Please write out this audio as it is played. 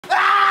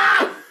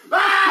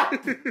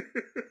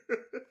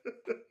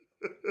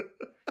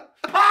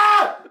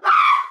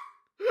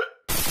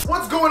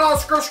What's going on,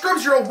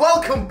 Scrubs? You're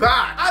welcome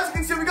back. As you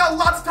can see, we got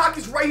lots of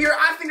Takis right here.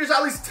 I think there's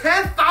at least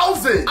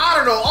 10,000. I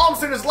don't know. All I'm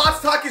saying is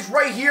lots of Takis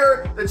right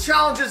here. The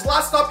challenge is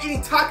last stop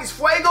eating Takis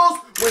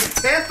Fuegos with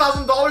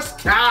 $10,000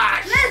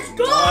 cash. Let's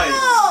go! Nice.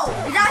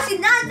 There's actually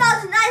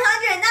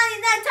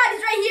 9,999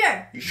 Takis right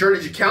here. You sure?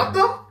 Did you count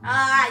them?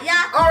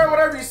 Yeah. All right,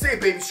 whatever you say,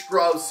 baby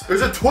Scrubs.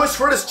 There's a twist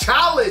for this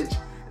challenge.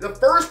 The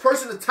first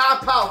person to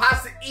tap out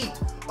has to eat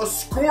a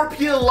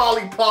scorpion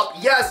lollipop.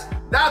 Yes,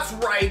 that's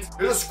right.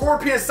 There's a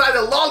scorpion inside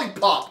the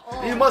lollipop.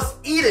 And you must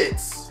eat it.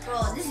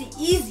 Bro, this is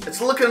easy. It's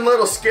looking a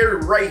little scary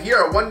right here.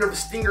 I wonder if the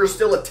stinger is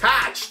still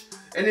attached.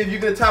 And if you're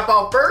gonna tap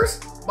out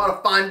first, about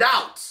to find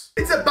out.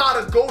 It's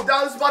about to go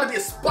down. This is about to be a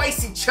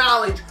spicy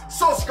challenge.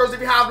 So, Scrubs, if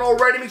you haven't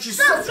already, make sure you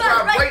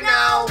subscribe right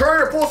now. Turn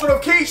your post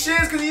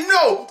notifications, because you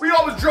know we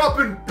always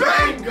dropping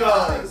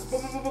bangers.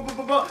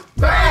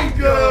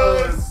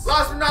 Bangers.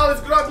 Last but not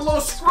least, go down below,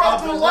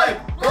 scrub the like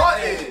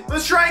button.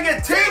 Let's try and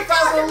get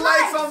 10,000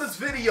 likes on this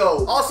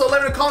video. Also,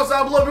 let me know in the comments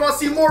down below if you want to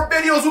see more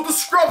videos with the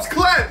Scrubs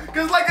clan.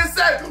 Because like I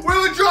said, we're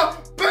going to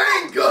drop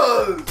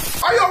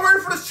bangers. Are y'all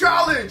ready for this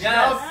challenge?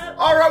 Yes.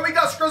 Alright, we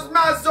got Scrubs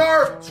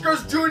Mazar,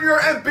 Scrubs Jr.,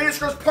 and Beta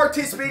Scrubs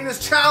participating in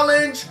this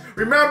challenge.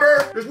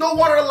 Remember, there's no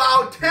water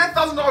allowed,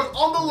 $10,000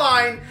 on the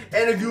line,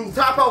 and if you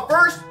tap out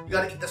first, you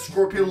gotta eat the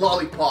scorpion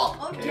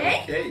lollipop.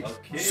 Okay.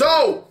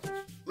 So,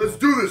 let's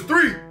do this.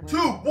 3, 2,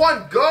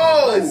 1,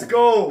 go! Let's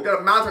go. We got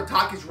a mount of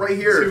Takis right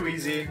here. Too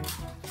easy.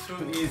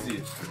 Too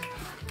easy.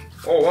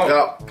 Oh, wow.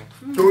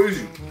 Yeah, too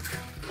easy.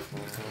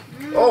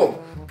 Oh.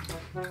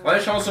 Why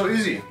is it so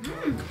easy?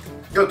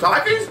 Yo,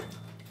 Takis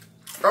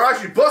are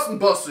actually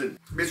busting.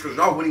 Basically,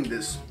 not winning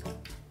this.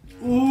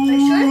 Are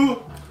you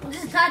sure?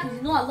 This is Takis.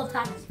 You know I love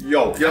Takis.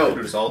 Yo, I can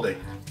do this all day.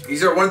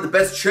 These are one of the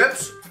best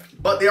chips,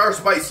 but they are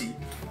spicy.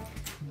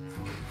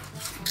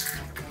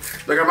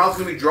 Like, our mouth's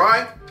gonna be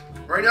dry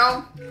right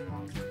now.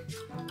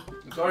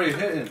 It's already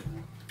hitting.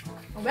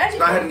 It's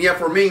not hitting yet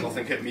for me.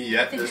 Nothing hit me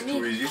yet. This is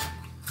too easy.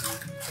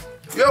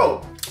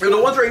 Yo,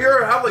 the ones right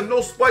here have like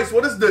no spice.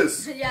 What is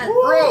this? Yeah,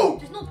 bro.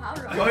 There's no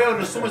powder on it. Yo,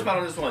 there's so much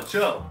powder on this one.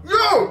 Chill.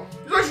 Yo,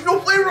 there's actually no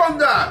flavor on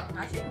that.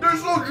 They're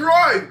so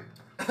dry.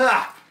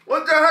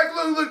 What the heck?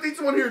 Look, this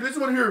one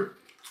here.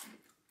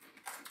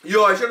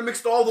 Yo, I should have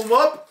mixed all of them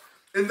up.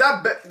 And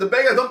the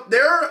bag I dumped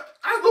there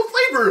has no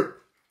flavor.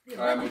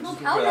 There's no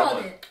powder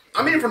on it.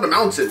 I'm eating from the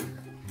mountain.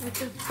 I'm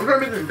trying to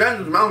make the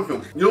advantage of the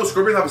mountain. You know,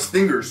 scorpions have a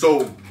stinger,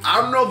 so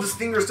I don't know if the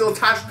stinger is still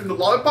attached in the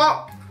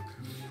lollipop.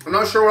 I'm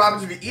not sure what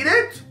happens if you eat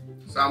it,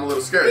 so I'm a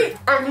little scared.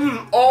 I lose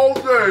all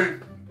day.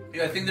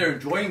 Yeah, I think they're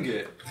enjoying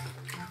it.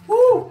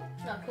 Woo!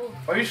 Not cool.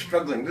 Why are you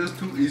struggling? This is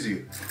too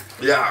easy.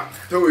 Yeah,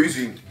 too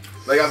easy.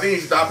 Like, I think you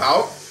should tap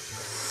out.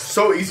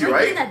 So easy,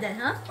 right? You did that then,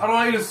 huh? I don't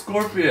want to eat a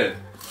scorpion.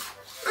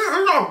 It's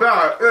not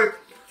bad.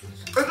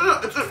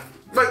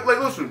 Like,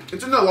 listen,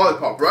 it's in the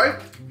lollipop, right?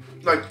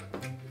 Like,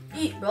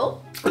 Eat,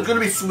 bro. it's gonna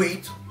be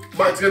sweet,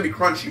 but it's gonna be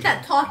crunchy. You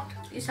can't talk.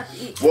 You just have to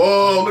eat.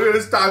 Whoa, look at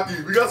this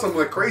Takis. We got some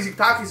like crazy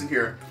Takis in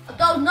here. I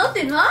thought it was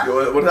nothing, huh?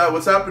 Yo,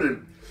 what's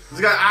happening? This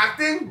guy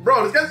acting?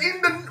 Bro, this guy's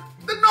eating the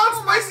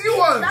non-spicy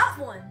ones. That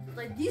one.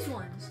 Like these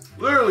ones.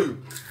 Literally.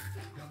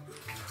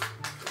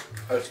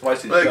 A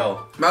spicy Like,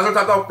 shell. Mazar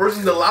tapped out first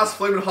in the last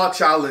Flamin' Hot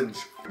challenge.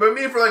 But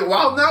me for like a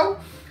while now,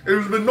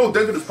 there's been no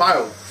dent in this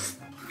pile.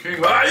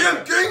 I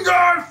am King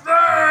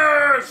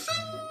Arthur!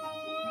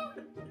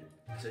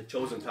 It's a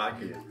chosen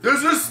Taki.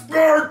 This is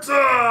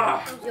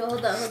Sparta! Yo,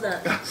 hold up.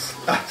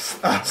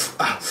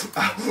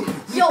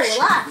 Yo,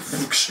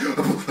 relax.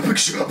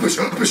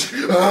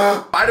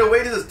 By the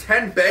way, this is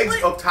 10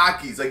 bags of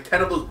Takis, like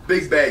 10 of those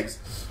big bags.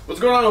 What's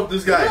going on with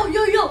this guy?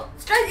 Yo.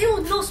 This guy's eating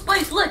with no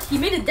spice. Look, he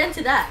made a dent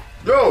to that.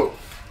 Yo,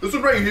 this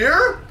one right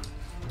here,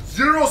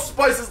 0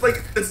 spice. It's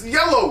like, it's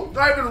yellow,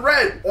 not even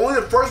red. Only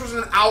the first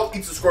person out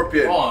eats the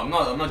scorpion. Oh, I'm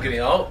not getting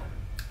out.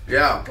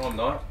 Yeah. No, I'm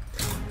not.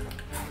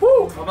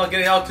 Woo! I'm not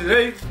getting out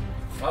today.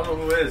 I don't know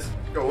who is.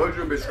 Yo, what are you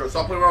doing, bitch?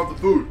 Stop playing around with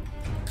the food.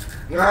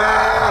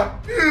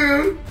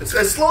 It's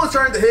slowly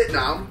starting to hit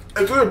now.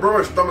 It's going to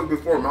burn my stomach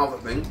before my mouth,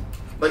 I think.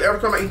 Like, every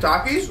time I eat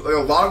Takis, like a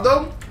lot of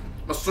them,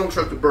 my stomach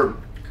starts to burn.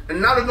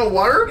 And now there's no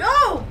water.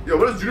 Yo,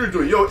 what is Junior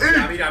doing? Yo, eat!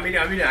 I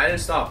didn't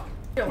stop.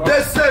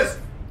 This is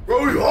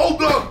where we hold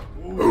them.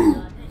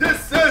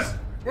 This is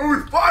where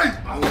we fight.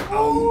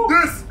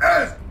 This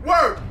is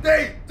where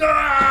they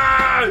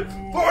die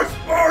for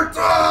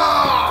Sparta.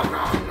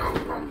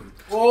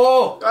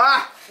 Oh!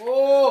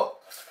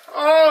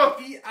 Oh!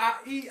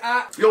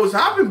 Yo, what's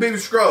happening, baby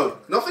Scrubs?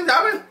 Nothing's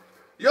happened?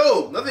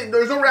 Yo, nothing.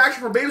 There's no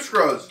reaction for baby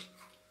Scrubs.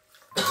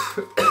 Yo,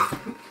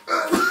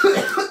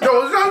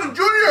 what's happening,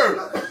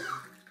 Junior?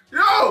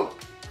 Yo!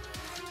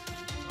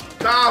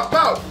 Tap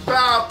out!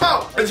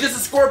 It's just a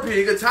scorpion,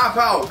 you can tap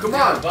out. Come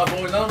on. But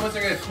none of us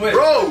are gonna quit.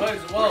 Bro! Might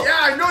as well. Yeah,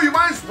 I know, you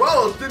might as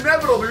well. It's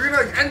inevitable. You're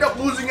gonna end up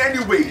losing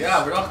anyway.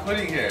 Yeah, we're not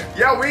quitting here.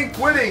 Yeah, we ain't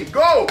quitting.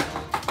 Go!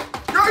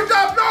 Yo,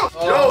 stop! No!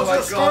 Oh, Yo, my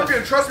it's a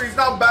scorpion. Trust me, he's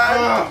not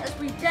bad. let's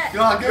be dead.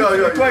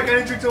 Yo, quick, I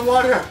need to drink some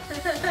water.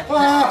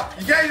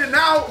 You can't eat it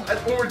now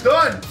when we're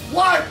done.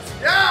 What?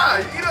 Yeah,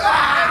 you eat it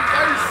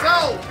by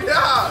yourself.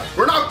 Yeah.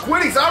 We're not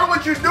quitting, so I don't know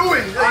what you're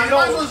doing. You might as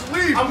well just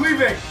leave. I'm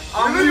leaving.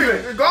 You're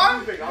leaving. You're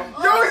gone? Yo,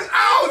 he's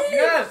out.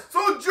 Yes.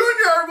 So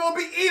Junior will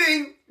be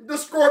eating the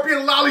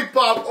scorpion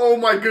lollipop. Oh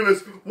my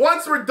goodness.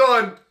 Once we're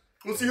done,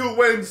 we'll see who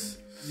wins.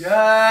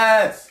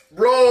 Yes.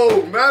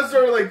 Bro,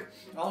 Master like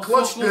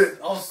clutched it.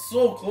 I was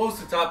so close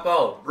to tap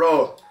out.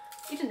 Bro.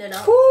 You can do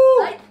that.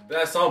 Woo. But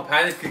I saw him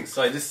panicking,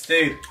 so I just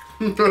stayed.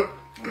 I'm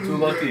too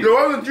lucky. Yo,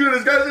 I was Junior.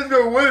 This guy's just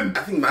gonna win.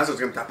 I think Master's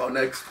gonna tap out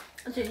next.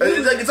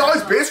 It's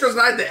always base girls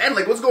not at the end.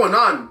 Like, what's going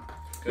on?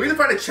 We need to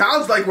find a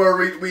challenge like where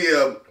we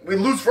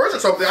lose first or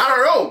something. I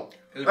don't know.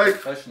 Like,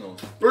 professional.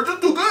 We're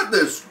just too good at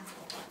this.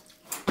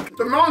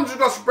 The melon just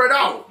got spread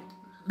out.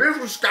 Base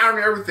was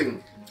scattering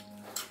everything.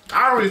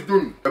 I don't know what he's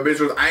doing. Base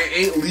girls, I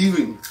ain't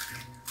leaving.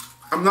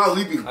 I'm not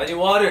leaving. I need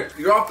water.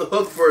 You're off the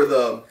hook for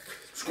the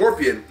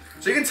scorpion.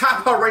 So you can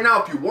tap out right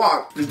now if you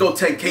want. There's no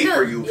 10K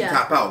for you if you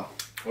tap out.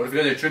 What if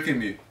you guys are tricking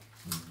me?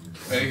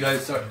 Hey, you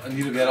guys I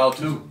need to get out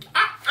too.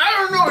 I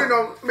don't know, you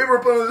know. Maybe we're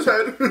putting on his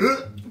head.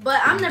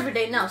 But I'm never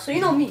dating now, so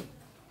you know me.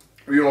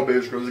 You know,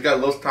 baby girls, this guy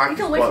loves Takis. You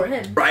can wait for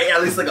him. Bro, I ate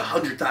at least like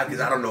 100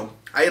 Takis. I don't know.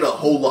 I ate a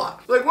whole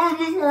lot. Like, what is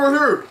this one right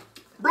here?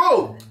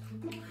 Bro!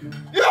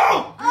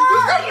 Yo!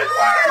 This guy's like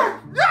water!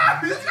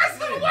 Yeah! This guy's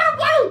like a water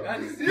bottle!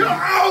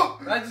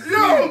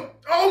 Yo!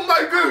 Oh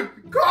my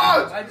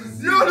god!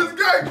 Yo, this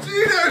guy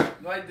cheated!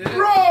 No, I didn't.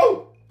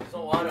 Bro! There's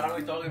no water. What are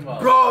we talking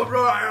about?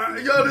 Bro,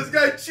 yo, this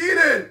guy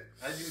cheated!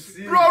 As you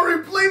see. Bro,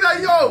 replay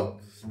that, yo!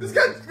 This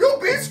guy, yo,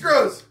 Beast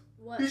Girls!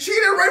 He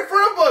cheated right in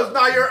front of us!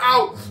 Nah, you're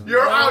out!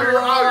 You're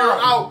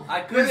out!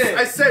 I couldn't.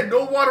 I said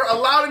no water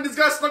allowed, and this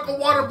guy snuck a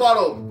water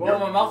bottle! Bro,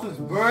 my mouth is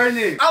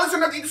burning! I was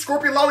gonna have to eat the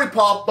scorpion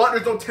lollipop, but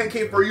there's no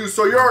 10K for you,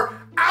 so you're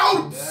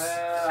out!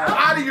 Yeah.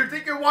 Out of here!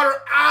 Take your water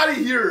out of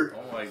here!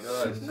 Oh my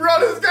gosh. Bro,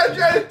 this guy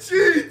tried to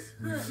cheat!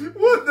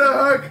 What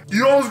the heck?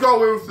 You almost got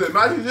away with it.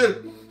 Imagine you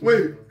did.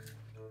 Wait.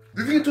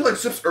 Did you took like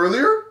sips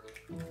earlier?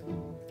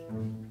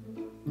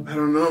 I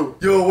don't know.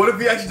 Yo, what if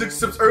he actually took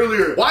sips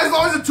earlier? Why is it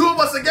always the two of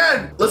us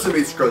again? Listen,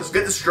 mate, Scrubs,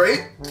 get this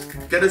straight.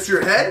 Get this to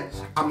your head.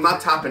 I'm not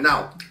tapping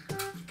out.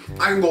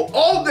 I can go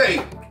all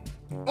day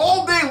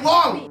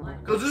long.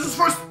 Because this is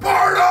for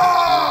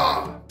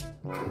Sparta!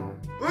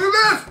 Look at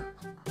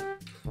this!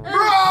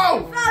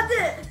 Bro! Found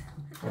it!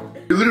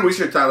 You literally waste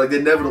your time. Like, the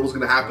inevitable is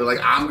gonna happen. Like,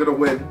 I'm gonna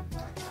win.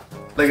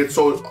 Like, it's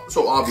so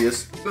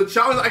obvious. The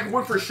challenges I can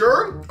win for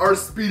sure are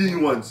speed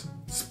eating ones.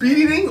 Speed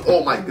eating?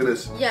 Oh my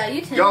goodness. Yeah,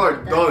 you can. Y'all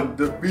are done,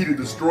 defeated,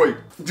 destroyed.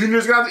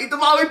 Junior's gonna have to eat the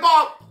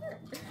lollipop.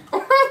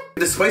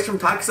 The spice from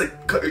Takis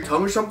like cut your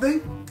tongue or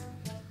something?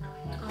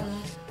 No,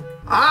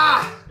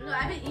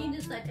 I've been eating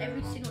this like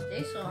every single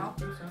day, so I don't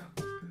think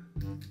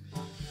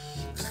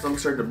so. Stomach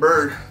starting to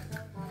burn.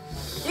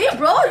 Yeah,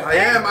 bro. I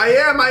am.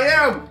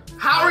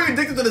 How are you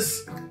addicted to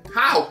this?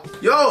 How?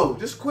 Yo,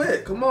 just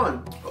quit. Come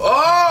on.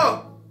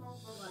 Oh!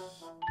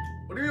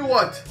 What do you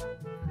want?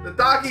 The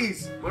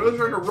Takis. When I was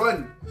trying to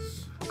run.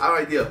 I have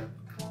an idea.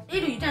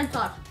 Eat it, you can't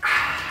talk.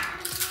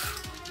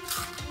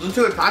 Don't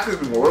do the Takis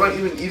anymore. We're not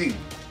even eating.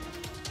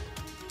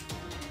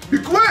 You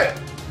quit!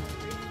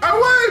 I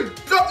win!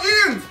 Stop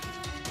eating!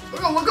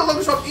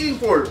 Look, stop eating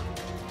for it.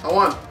 I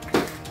won.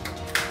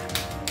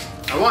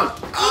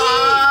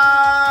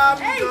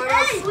 Hey,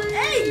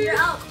 you're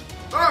out.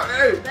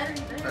 Hey! Better.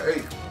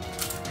 Hey!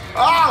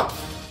 Ow!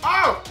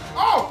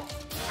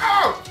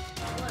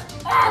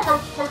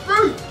 My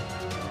face!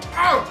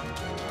 Ow!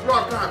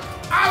 Rock time!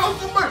 Ow!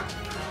 So much!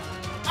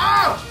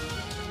 Ow!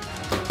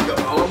 Yo,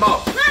 I'm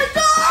out. Let's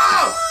go!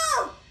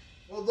 Ow!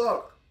 Hold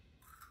up.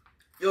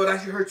 Yo, it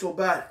actually hurts so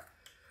bad.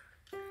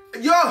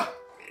 Yo!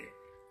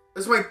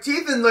 It's my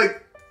teeth and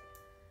like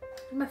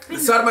the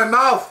side of my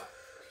mouth.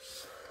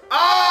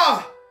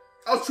 Ah!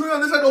 I was chewing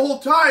on this side the whole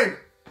time.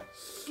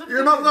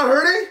 Your mouth not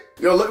hurting?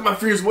 Yo, look at my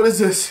fingers. What is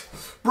this?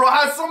 Bro,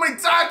 I have so many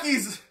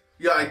Takis.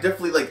 Yeah, I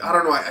definitely like, I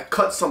don't know, I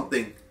cut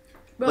something.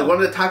 Bro, like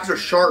one of the Takis are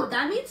sharp.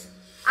 That means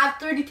I have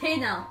 30K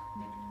now.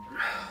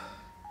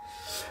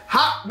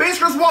 Base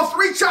Girls won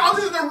 3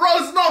 challenges in a row.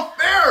 It's not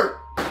fair.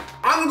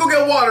 I'm gonna go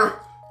get water.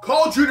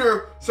 Call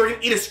Junior so I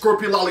can eat a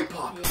scorpion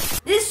lollipop.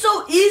 This is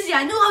so easy.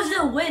 I knew I was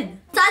gonna win.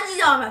 Takis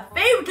are my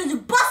favorite because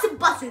you busted.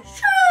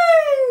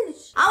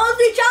 Sheesh. I won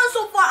 3 challenges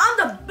so far. I'm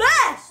the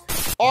best.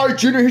 Alright,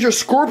 Junior, here's your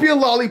scorpion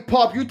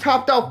lollipop. You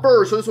tapped out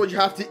first, so this is what you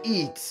have to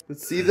eat.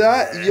 Let's see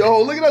that.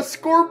 Yo, look at that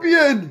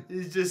scorpion.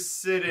 He's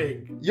just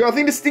sitting. Yo, I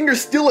think the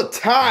stinger's still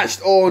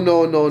attached. Oh,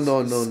 no.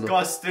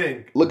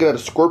 Disgusting. Look at that. The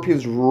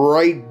scorpion's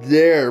right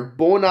there.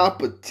 Bon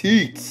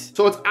appetit.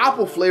 So it's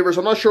apple flavor, so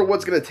I'm not sure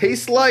what's going to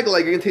taste like.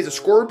 Like, you're going to taste a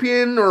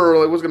scorpion or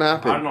like what's going to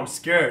happen? I don't know. I'm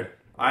scared.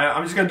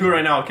 I'm just going to do it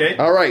right now, okay?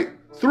 Alright.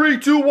 3,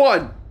 2,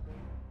 1.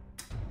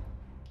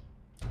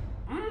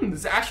 This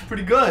is actually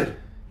pretty good.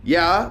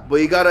 Yeah, but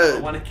you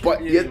gotta,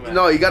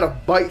 you gotta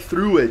bite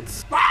through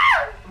it.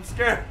 I'm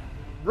scared.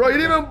 Bro, you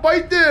didn't even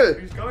bite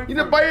it. You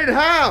didn't bite it in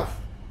half.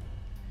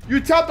 You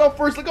tapped out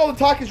first. Look at all the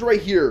Takis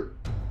right here.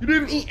 You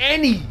didn't even eat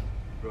any.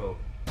 Bro,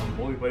 I'm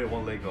only biting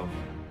one leg off.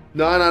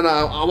 No.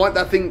 I want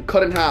that thing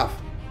cut in half.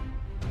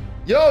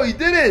 Yo, you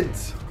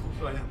didn't.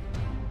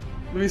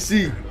 Let me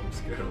see.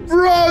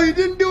 Bro, you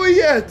didn't do it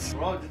yet.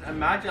 Bro, just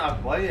imagine I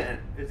bite it and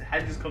his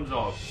head just comes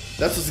off.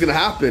 That's what's gonna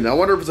happen. I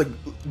wonder if it's like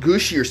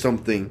gushy or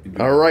something.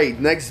 All right,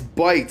 next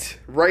bite.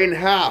 Right in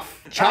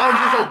half.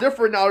 Challenges are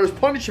different now. There's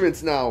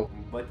punishments now.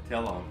 Bite the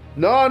tail off.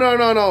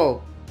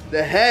 No.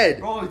 The head.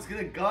 Bro, it's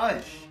gonna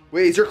gush.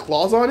 Wait, is there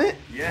claws on it?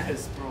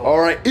 Yes, bro. All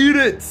right, eat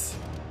it.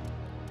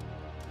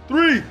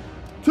 3,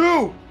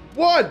 2,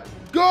 1,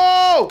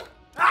 go!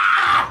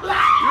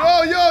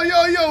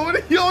 Yo,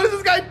 what is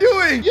this guy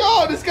doing?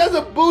 Yo, this guy's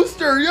a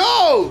booster,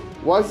 yo!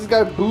 Why is this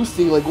guy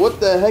boosting? Like, what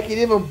the heck? He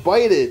didn't even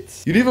bite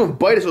it. You didn't even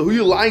bite it, so who are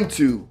you lying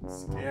to? I'm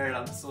scared,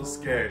 I'm so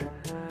scared.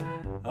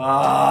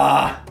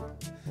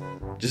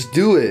 Just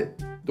do it.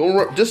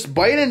 Just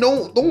bite it and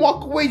don't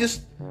walk away. You're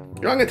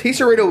not gonna taste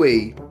it right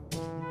away.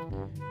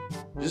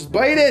 Just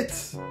bite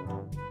it.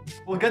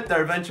 We'll get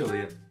there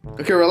eventually.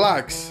 Okay,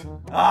 relax.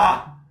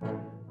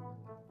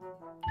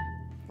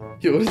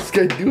 Yo, what is this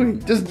guy doing?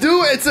 Just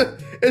do it.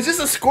 It's just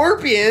a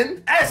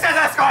scorpion. It's just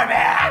a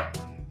scorpion.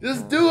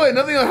 Just do it.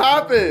 Nothing will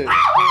happen.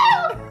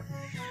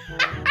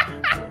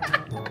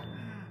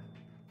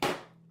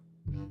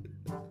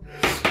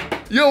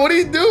 Yo, what are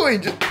you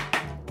doing?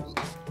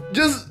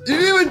 Just you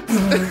didn't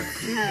even.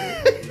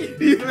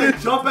 He's gonna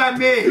jump at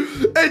me.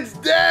 It's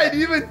dead.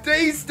 You even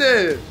taste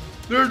it.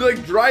 They're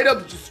like dried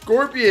up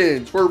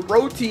scorpions for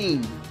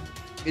protein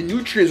and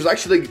nutrients. There's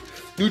actually like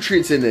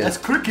nutrients in it. That's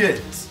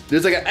crickets.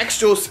 There's like an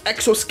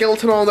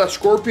exoskeleton on that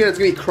scorpion. It's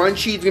gonna be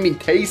crunchy. It's gonna be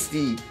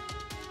tasty.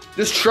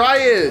 Just try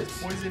it.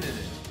 Poison in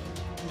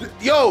it.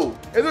 Yo,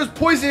 if there's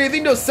poison, you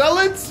think they'll sell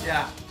it?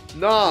 Yeah.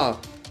 Nah,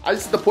 I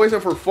just did the poison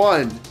for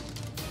fun.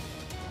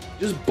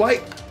 Just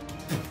bite.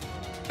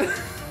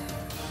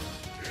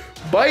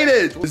 Bite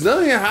it. There's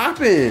nothing gonna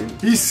happen.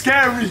 He's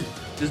scary.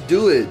 Just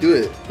do it. Do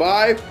it.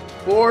 5,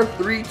 4,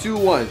 3, 2,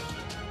 1.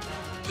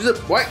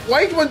 Just why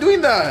are you keep on doing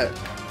that?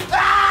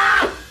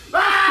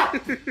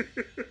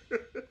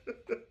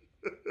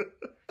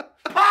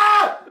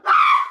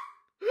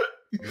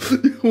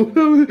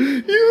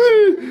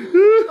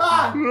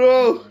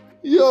 Bro,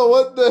 yo,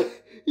 what the?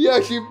 He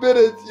actually bit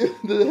it.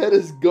 The head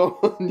is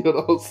gone. Yo,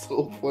 that was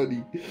so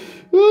funny.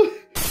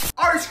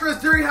 Alright,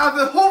 Scrubs, there you have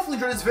it. Hopefully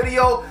you enjoyed this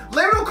video.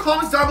 Let me know in the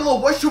comments down below,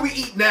 what should we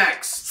eat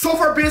next? So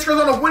far, Beta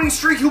Scrubs on a winning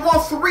streak. He won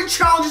 3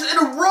 challenges in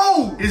a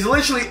row. He's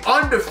literally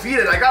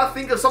undefeated. I gotta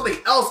think of something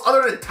else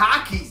other than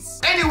Takis.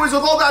 Anyways,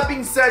 with all that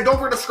being said, don't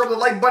forget to scrub the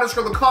like button,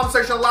 scrub the comment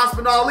section, and last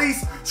but not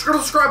least, scrub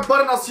the subscribe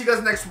button. I'll see you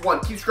guys next one.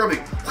 Keep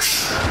scrubbing.